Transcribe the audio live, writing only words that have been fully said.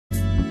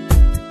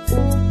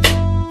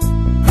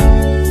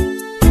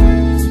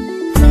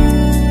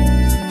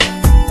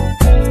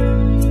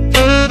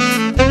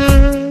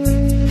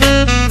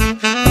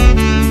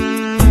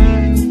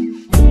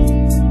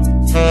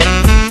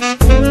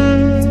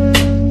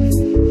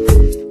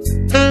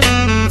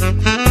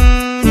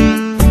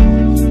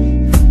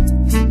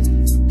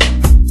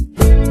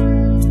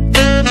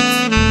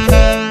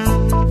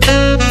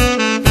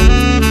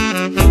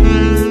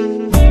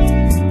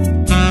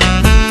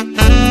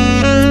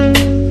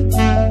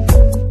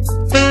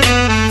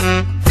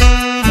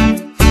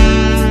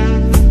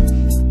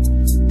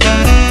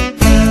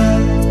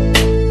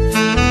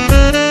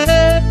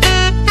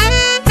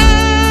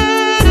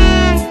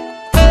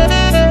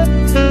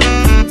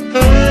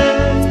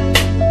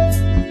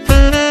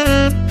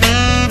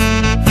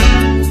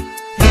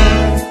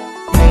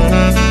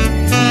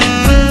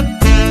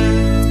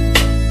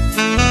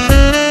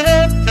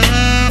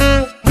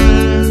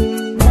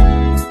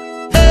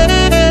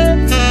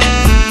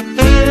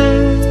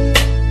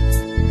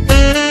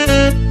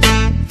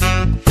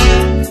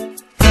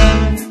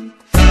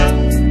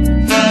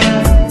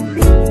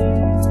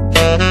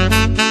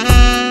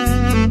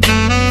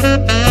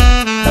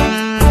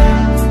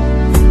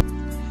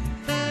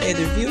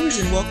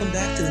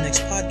back to the next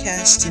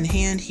podcast in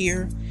hand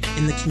here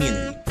in the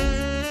community.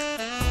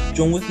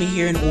 Join with me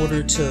here in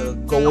order to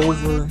go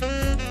over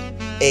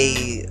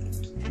a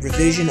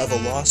revision of a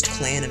lost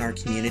clan in our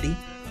community.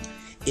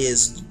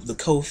 Is the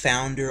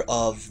co-founder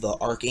of the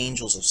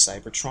Archangels of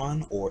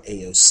Cybertron, or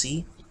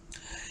A.o.C.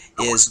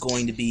 Is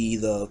going to be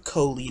the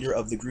co-leader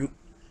of the group,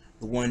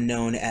 the one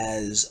known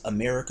as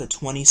America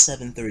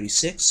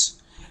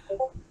 2736,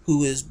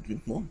 who is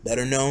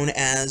better known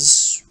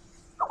as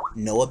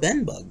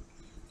noahhbennbugg.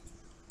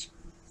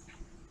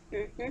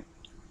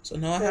 So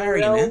Noah, how are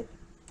you,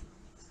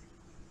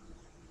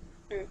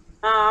 man?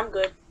 I'm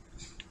good.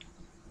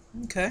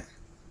 Okay.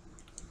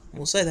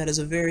 We'll say that is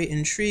a very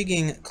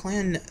intriguing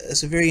clan.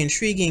 It's a very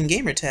intriguing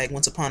gamer tag.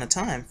 Once upon a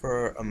time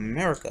for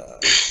America.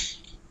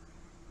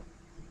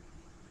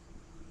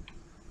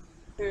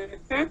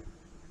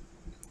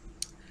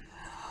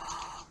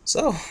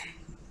 So,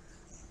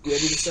 you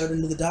ready to start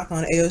into the doc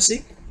on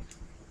A.o.C?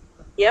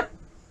 Yep.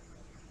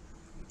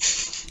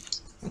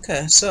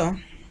 Okay, so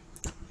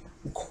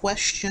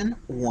question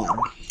 1: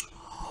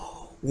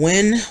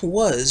 when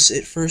was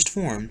it first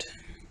formed?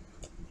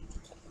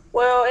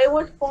 Well, it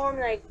was formed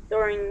like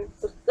during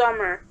the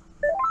summer,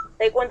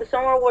 like when the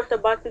summer was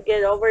about to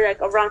get over,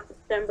 like around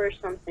September or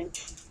something.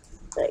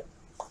 Like,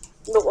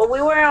 but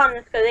we were on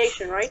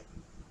escalation, right?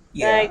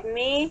 Yeah. Like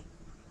me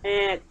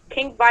and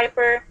King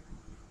Viper,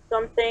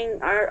 something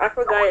I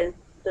forgot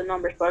the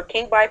numbers, but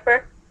King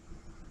Viper,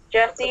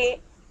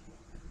 Jessie,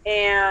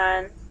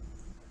 and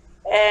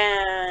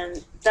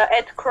the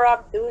Ed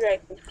Crop dude,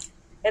 like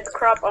Ed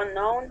Crop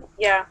unknown,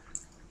 yeah.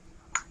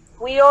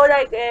 We all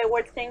like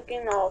were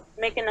thinking of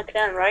making a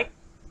clan, right?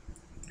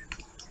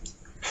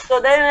 So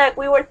then like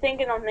we were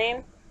thinking of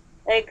names,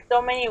 like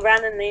so many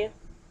random names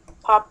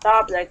popped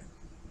up, like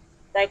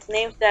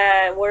names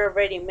that were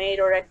already made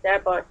or like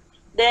that. But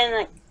then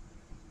like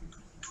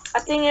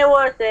I think it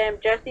was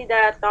Jessie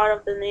that thought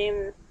of the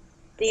name,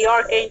 the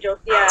Archangels,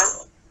 yeah.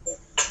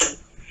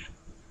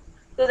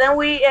 So then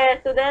we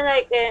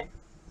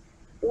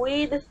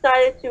we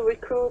decided to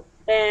recruit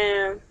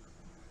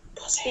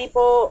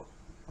people.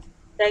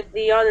 Like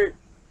the other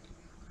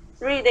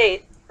 3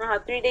 days,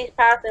 3 days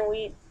passed, and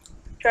we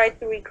tried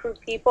to recruit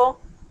people,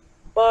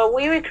 but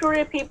we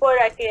recruited people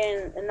like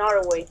in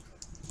another way.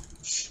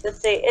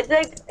 Let's say it's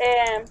like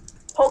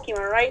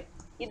Pokemon, right?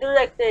 You do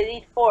like the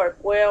Elite Four.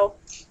 Well,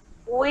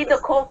 we the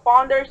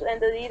co-founders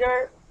and the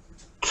leader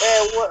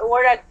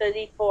were like the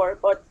Elite Four,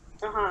 but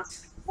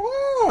sometimes.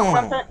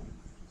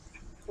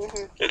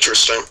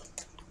 Interesting.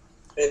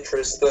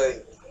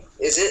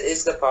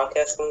 Is the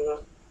podcast going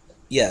on?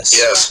 Yes.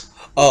 Yes.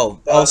 Oh,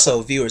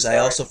 also, viewers, I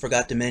also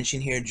forgot to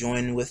mention here,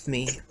 join with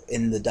me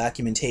in the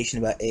documentation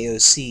about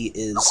A.o.C.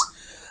 is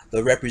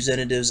the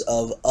representatives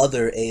of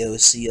other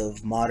A.o.C.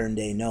 of modern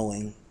day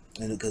knowing,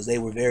 and because they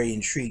were very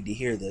intrigued to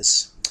hear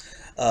this.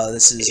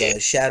 This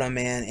is Shadow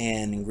Man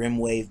and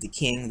Grimwave the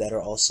King that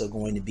are also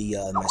going to be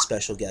my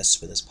special guests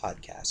for this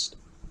podcast.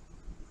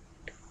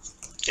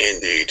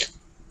 Indeed.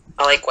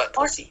 I like wet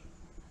pussy.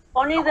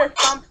 Only the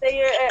some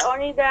player,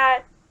 only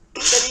that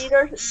the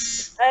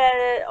leaders,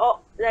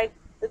 like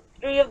the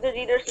 3 of the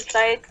leaders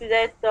decided to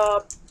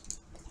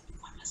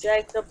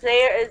let the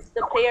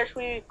players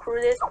we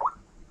recruited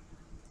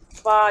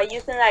by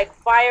using like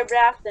fire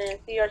blast and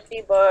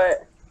CRC.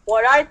 But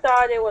what I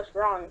thought it was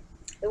wrong.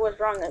 It was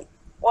wrong. Like,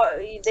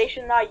 they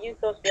should not use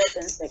those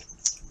weapons, like,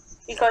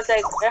 because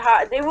like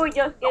they would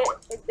just get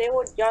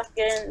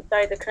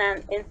inside the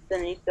clan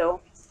instantly. So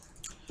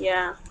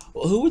yeah.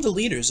 Well, who were the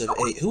leaders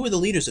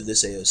of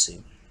this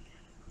A.o.C?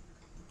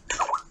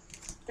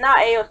 Not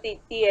A.o.C,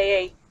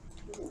 T.A.A.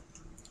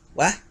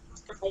 What?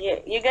 Yeah,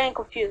 you're getting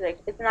confused. Like,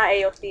 it's not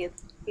A.o.C,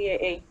 it's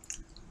T.A.A.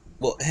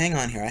 Well, hang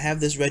on here. I have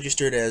this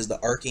registered as the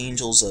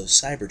Archangels of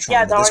Cybertron.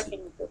 Yeah, the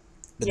Archangels.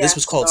 But this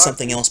was called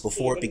something else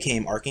before it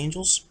became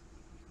Archangels?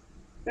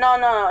 No,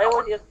 it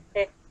was just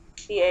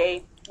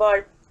T.A.A.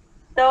 But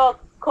the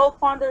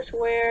co-founders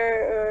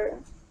were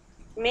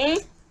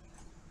me,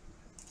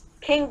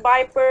 King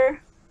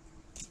Viper.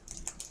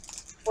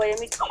 Wait, let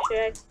me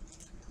check.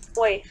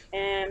 Wait,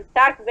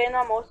 Tag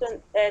Venom, also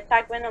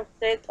Tag Venom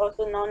 6,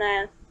 also known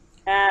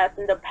as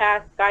in the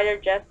past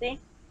schuylerjessie,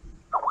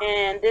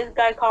 and this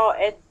guy called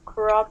Ed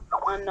Crop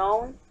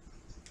Unknown.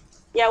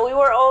 Yeah, we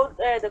were all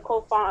the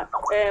co-found.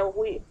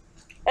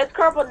 Ed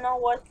Crop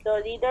Unknown was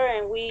the leader,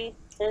 and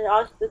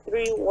us the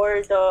 3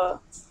 were the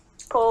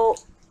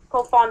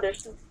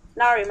co-founders.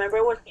 Now I remember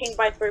it was King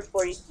Viper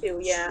 42.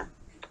 Yeah.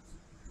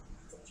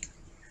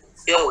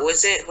 Yo,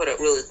 hold up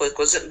really quick,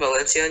 was it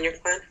Valencia on your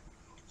clan?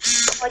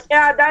 Like,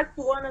 yeah, that's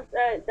one of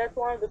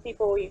the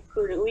people we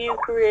recruited. We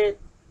recruited.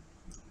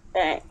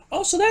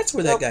 Oh, so that's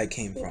where that guy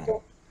came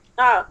from.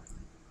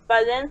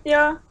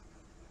 Valencia,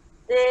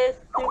 this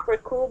super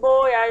cool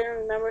boy. I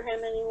don't remember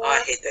him anymore. Oh,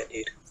 I hate that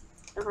dude.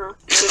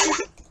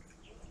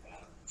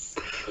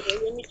 Okay,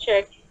 let me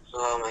check.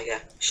 Oh my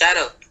god,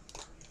 Shadow.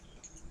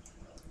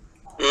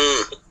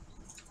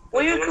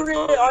 We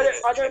recruited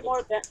other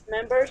more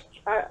members.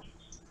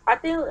 I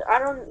think I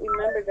don't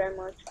remember that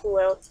much who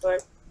else,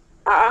 but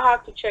I'll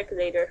have to check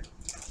later.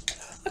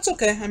 That's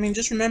okay. I mean,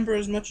 just remember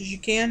as much as you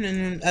can,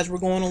 and as we're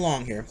going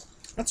along here.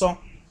 That's all.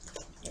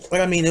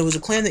 But I mean, it was a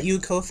clan that you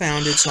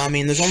co-founded, so I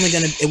mean, there's only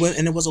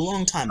and it was a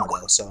long time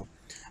ago, so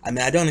I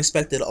mean, I don't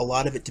expect a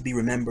lot of it to be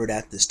remembered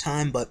at this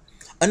time, but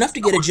enough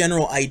to get a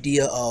general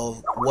idea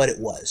of what it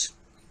was.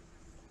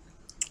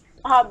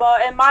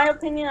 But in my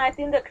opinion, I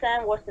think the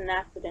clan was an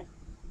accident.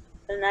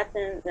 An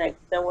accident like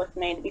that was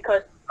made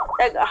because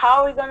like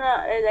how are we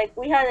gonna like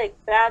we had like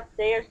bad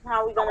players and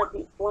how are we gonna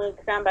be winning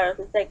clan battles?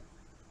 It's like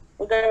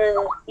we're gonna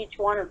lose each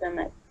one of them.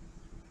 Like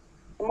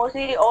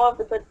mostly all of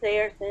the good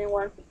players didn't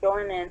want to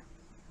join in,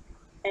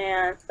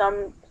 and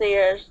some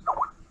players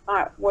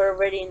were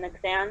already in the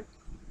clan.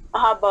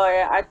 But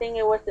I think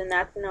it was an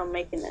accident of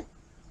making it.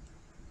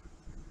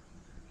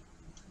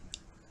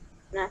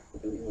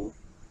 Nasty.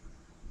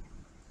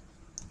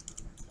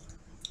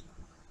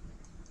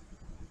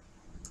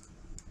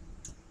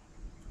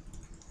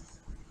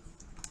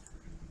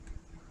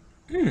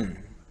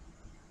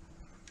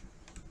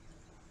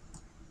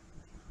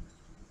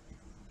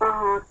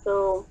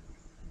 So,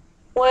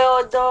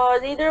 well, the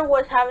leader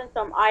was having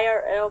some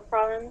IRL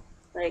problems,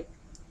 like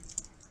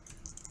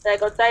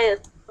outside of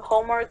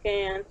homework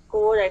and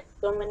school, like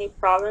so many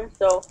problems.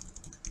 So,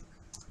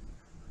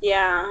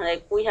 yeah,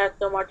 like we had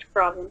so much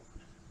problems.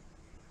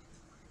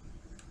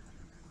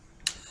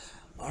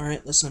 All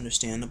right, that's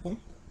understandable.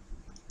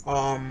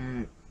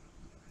 And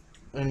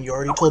you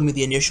already told me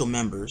the initial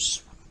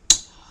members.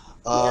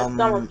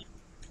 Yeah,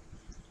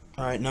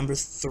 Alright, number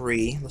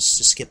 3. Let's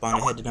just skip on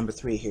ahead to number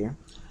 3 here.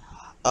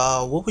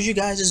 What was you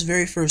guys'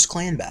 very first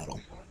clan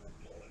battle?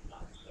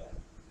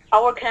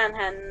 our clan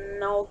had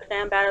no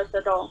clan battles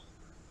at all.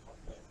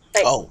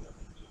 Like, Oh.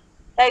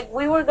 like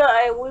we were gonna,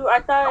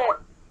 I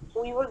thought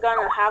we were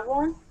gonna have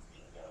one,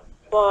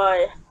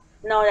 but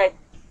no, like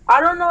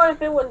I don't know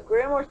if it was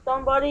Grim or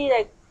somebody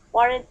like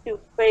wanted to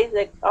face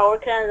like our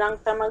clan a long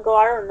time ago.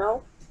 I don't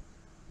know.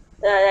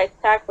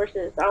 Like tag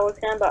versus our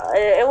clan, but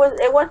it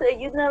was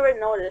you never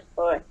noticed,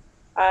 but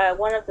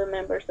one of the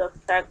members of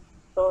tag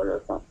told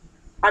or something.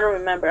 I don't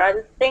remember. I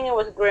just think it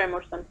was Grim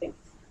or something.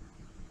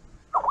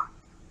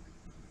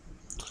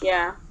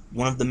 Yeah.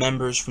 One of the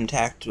members from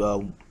TACT,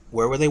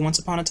 where were they once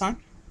upon a time?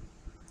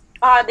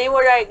 They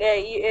were like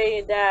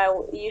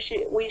that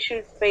we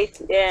should face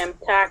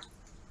tag,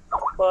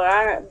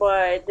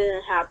 but it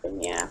didn't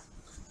happen. Yeah.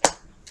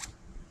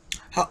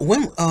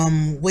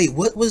 Wait,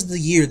 what was the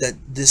year that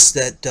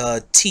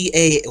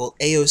T.A.A, well,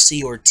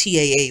 A.o.C or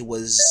T.A.A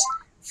was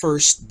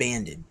first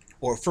banded,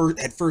 or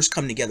had first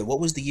come together? What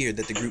was the year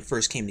that the group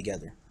first came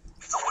together?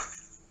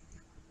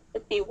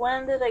 Let's see,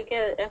 when did I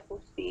get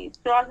FoC?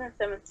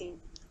 2017.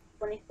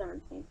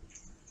 2017.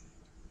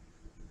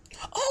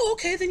 Oh,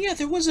 okay, then yeah,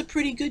 there was a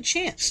pretty good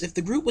chance. If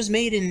the group was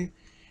made in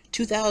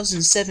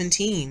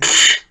 2017,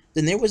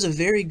 then there was a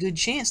very good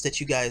chance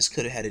that you guys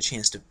could have had a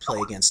chance to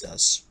play against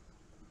us.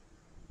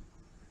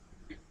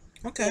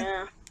 Okay.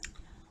 Yeah.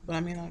 But I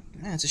mean,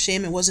 man, it's a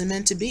shame it wasn't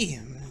meant to be.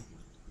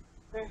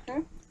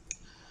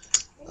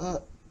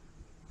 Let's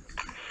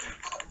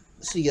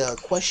see,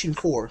 question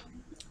 4.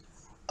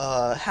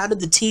 How did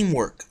the team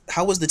work?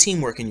 How was the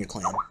teamwork in your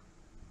clan?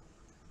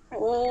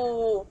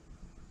 Ooh,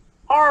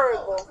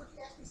 horrible.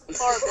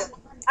 Horrible.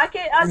 I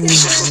can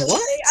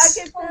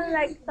feel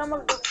like some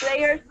of the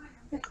players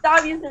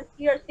stop using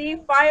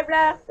CRC, Fire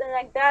Blast, and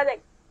like that.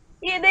 Like,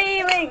 yeah, they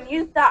even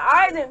use the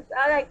items.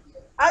 I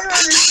don't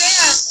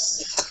understand.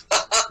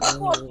 It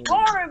was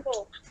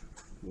horrible.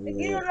 Like,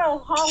 you don't know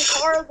how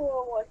horrible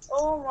it was.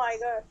 Oh my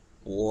god.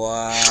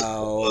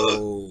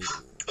 Wow.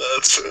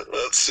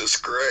 That's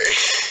just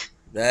great.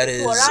 That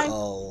is a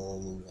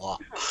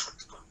lot.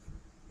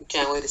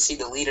 Can't wait to see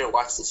the leader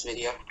watch this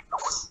video.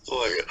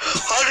 Like,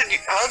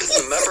 how did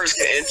the members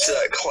get into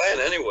that clan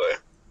anyway?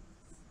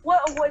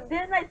 What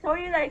didn't I tell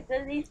you like the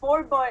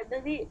D4, but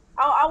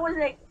I was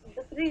like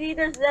the 3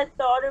 leaders let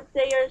the other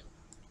players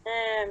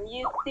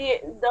use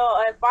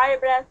the Fire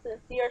Blast and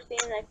CRC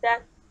and like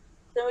that,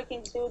 so we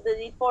can do the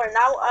D4. And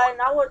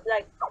I was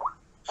like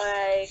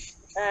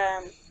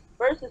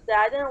versus that.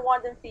 I didn't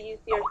want them to use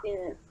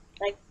CRC and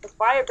like the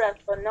Fire Blast,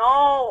 but no,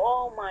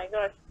 oh my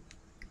gosh.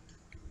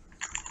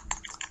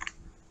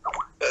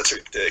 That's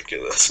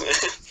ridiculous, man.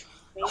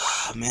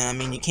 Man, I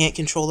mean, you can't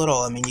control it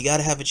all. I mean, you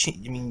gotta have a chance.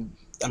 I mean,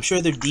 I'm sure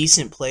they're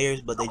decent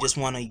players, but they just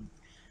wanna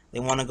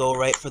go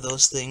right for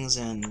those things,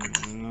 and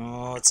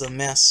it's a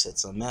mess.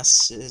 It's a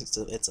mess.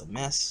 It's a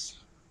mess.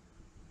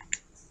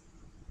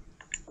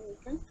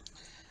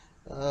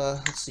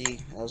 Let's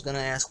see. I was gonna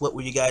ask what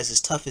were you guys'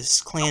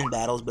 toughest clan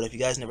battles, but if you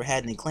guys never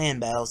had any clan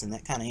battles, then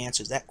that kind of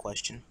answers that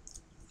question.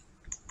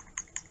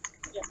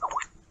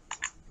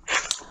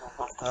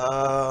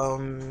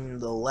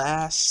 The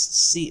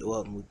last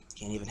well, we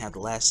can't even have the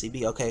last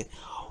CB. Okay,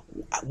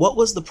 what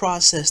was the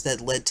process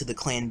that led to the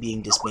clan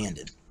being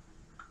disbanded?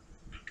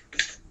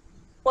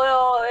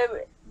 Well,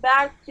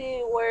 back to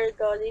where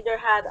the leader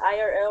had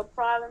IRL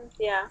problems.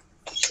 Yeah,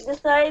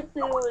 decided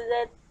to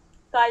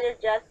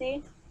let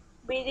Jessie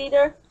be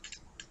leader.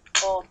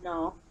 Oh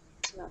no.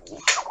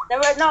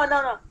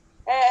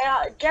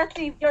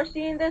 Jessie, if you're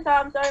seeing this,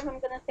 I'm sorry if I'm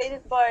gonna say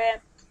this,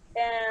 but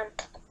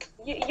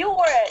you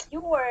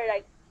were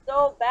like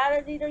so bad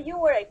as leader. You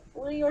were like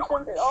bully or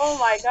something. Oh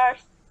my gosh.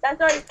 That's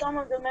why some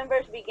of the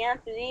members began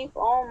to leave.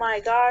 Oh my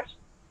gosh.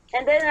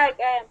 And then like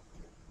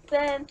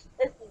since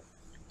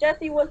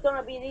Jessie was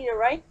gonna be leader,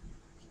 right?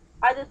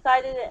 I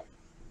decided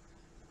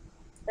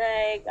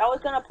like I was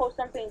gonna post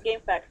something in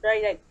GameFAQs,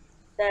 right? Like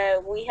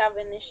that we have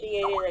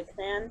initiated a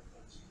clan.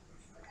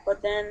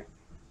 But then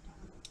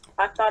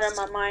I thought in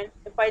my mind,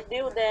 if I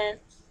do, then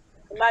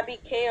it might be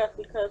chaos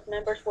because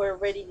members were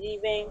already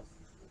leaving.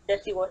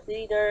 Jessie was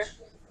leader,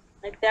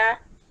 like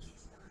that.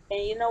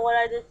 And you know what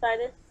I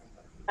decided?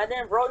 I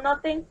didn't wrote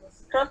nothing.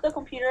 Trust the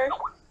computer.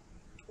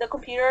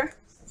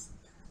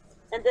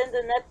 And then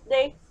the next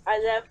day, I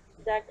left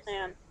that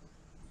clan.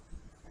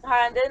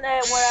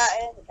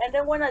 And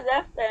then when I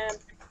left,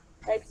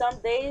 like some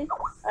days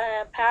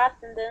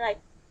passed, and then like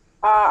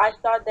I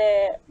saw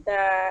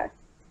that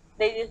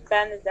they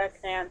disbanded that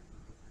clan.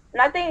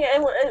 And I think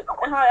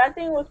I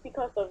think it was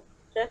because of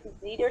Jessie's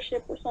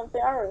leadership or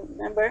something. I don't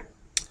remember.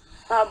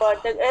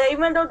 But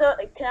even though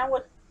the clan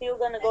was still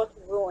gonna go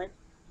to ruin.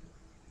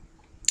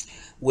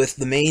 With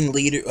the main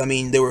leader, I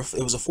mean, it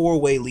was a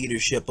four-way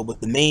leadership, but with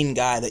the main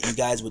guy that you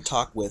guys would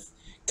talk with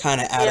kind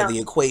of out of the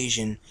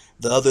equation,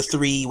 the other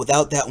three,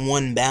 without that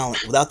one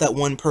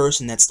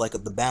person that's like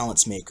the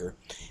balance maker,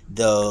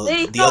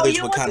 the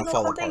others would kind of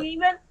fall apart.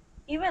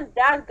 Even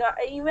that guy,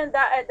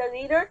 the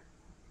leader,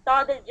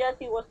 thought that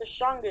Jessie was the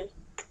strongest.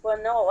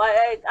 But no,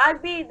 I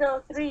beat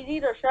the three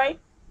leaders, right?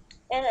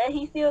 And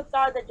he still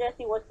thought that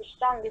Jessie was the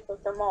strongest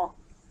of them all.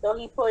 So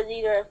he put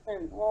leader as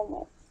him.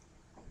 Almost.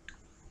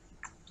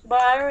 But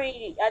I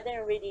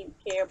didn't really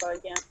care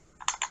about him.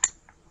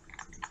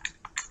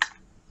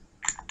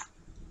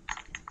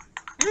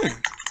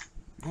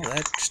 Well,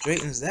 that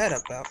straightens that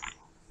up out.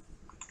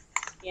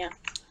 Yeah.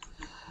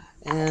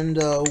 And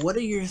what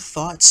are your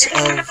thoughts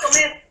of...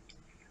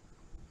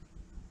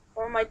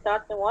 What are my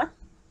thoughts on what?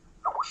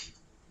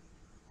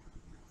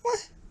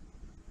 What?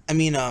 I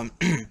mean,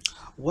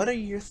 what are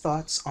your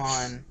thoughts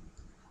on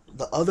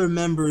the other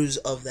members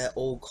of that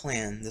old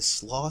clan,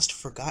 this lost,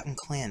 forgotten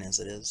clan as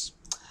it is,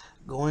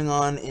 going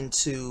on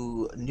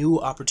into new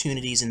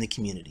opportunities in the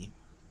community?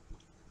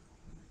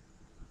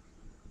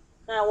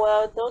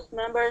 Well, those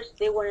members,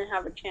 they wouldn't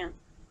have a chance.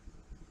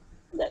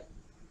 Like,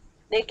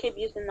 they keep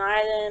using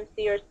items,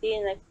 CRC,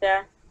 and like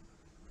that.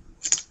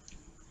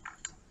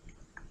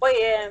 But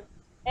yeah,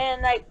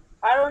 and like,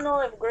 I don't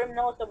know if Grim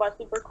knows about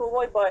Super Cool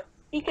Boy, but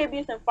he kept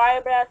using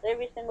Fire Blast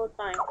every single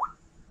time.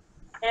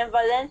 And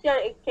Valencia,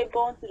 it kept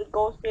going to the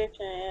Ghost Switch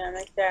and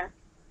like that.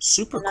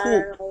 Super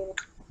Cool.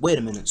 Wait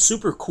a minute,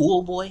 Super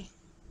Cool Boy?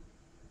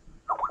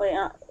 Wait,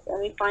 let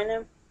me find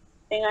him. I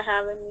think I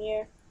have him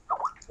here.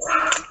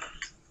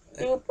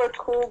 Super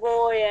Cool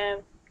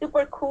Boy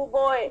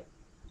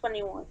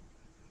 21.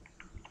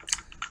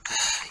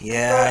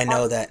 Yeah, I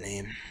know that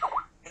name.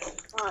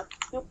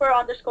 Super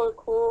underscore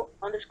cool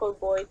underscore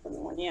boy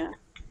 21, yeah.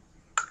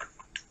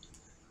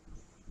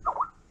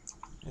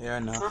 Yeah, I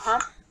know.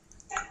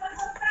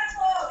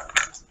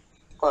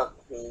 Fuck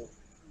me.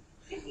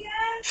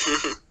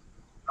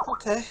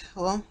 Okay,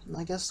 well,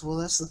 I guess,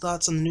 that's the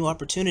thoughts on the new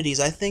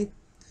opportunities. I think,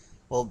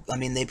 well, I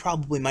mean, they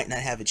probably might not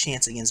have a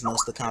chance against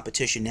most of the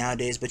competition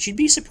nowadays, but you'd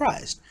be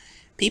surprised.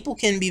 People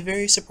can be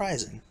very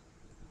surprising.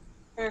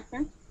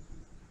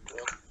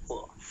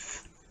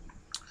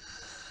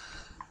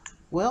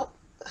 Well,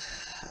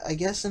 I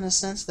guess in a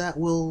sense that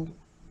will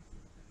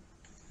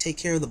take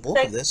care of the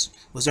bulk of this.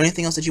 Was there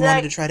anything else that you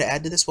wanted to try to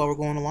add to this while we're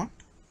going along?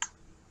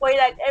 Wait,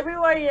 like,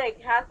 everybody,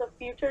 like, has a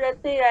future,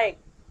 let's say,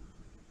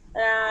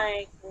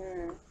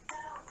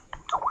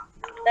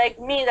 like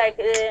me, like,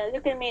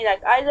 look at me,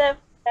 like, I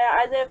left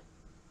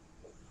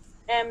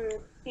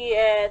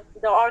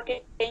the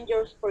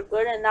Archangels for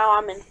good, and now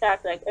I'm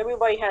intact. Like,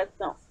 everybody has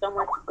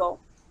somewhere to go.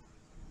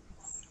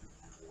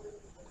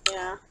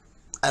 Yeah.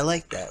 I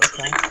like that,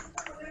 okay.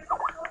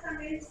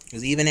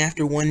 Because even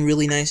after one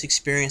really nice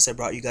experience that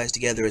brought you guys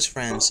together as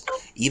friends,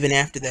 even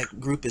after that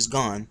group is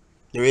gone,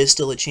 there is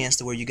still a chance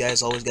to where you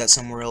guys always got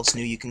somewhere else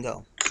new you can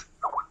go.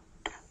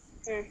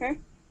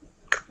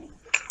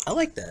 I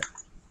like that.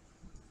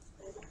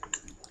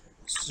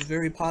 This is a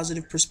very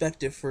positive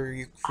perspective for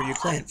your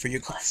clan, from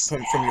your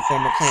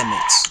former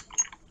clanmates.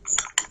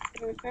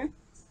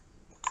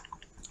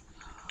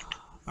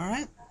 All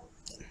right.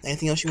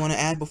 Anything else you want to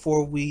add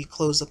before we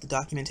close up the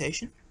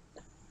documentation?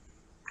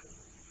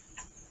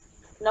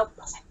 Nope.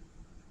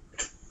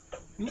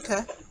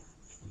 Okay.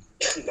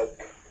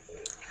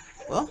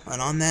 Well,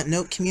 and on that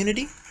note,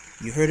 community,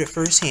 you heard it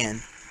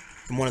firsthand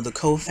from one of the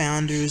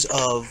co-founders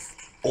of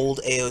old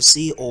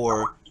A.o.C,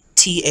 or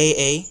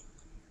T.A.A,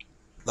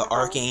 the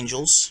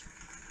Archangels,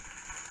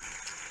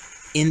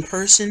 in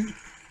person,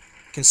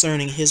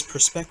 concerning his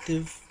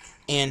perspective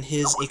and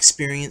his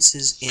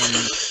experiences in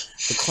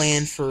the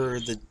clan for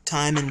the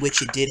time in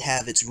which it did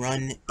have its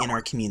run in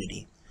our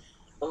community.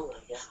 Oh my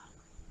god.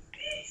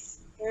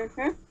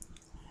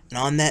 And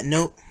on that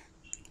note,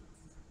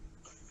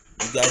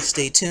 you guys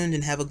stay tuned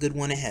and have a good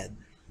one ahead.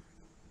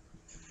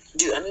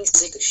 Dude, I need to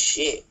take a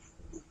shit.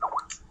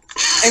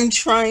 I'm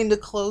trying to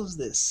close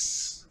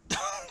this.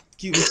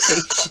 Give me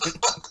patience.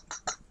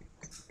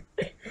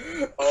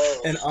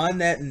 Oh. And on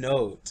that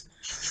note,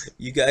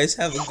 you guys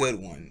have a good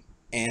one.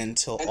 And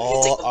till I need to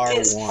all take a are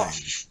piss. one.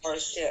 Oh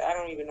shit, I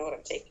don't even know what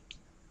I'm taking.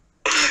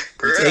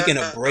 We're taking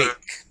a break.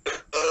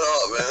 Shut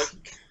up,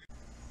 man.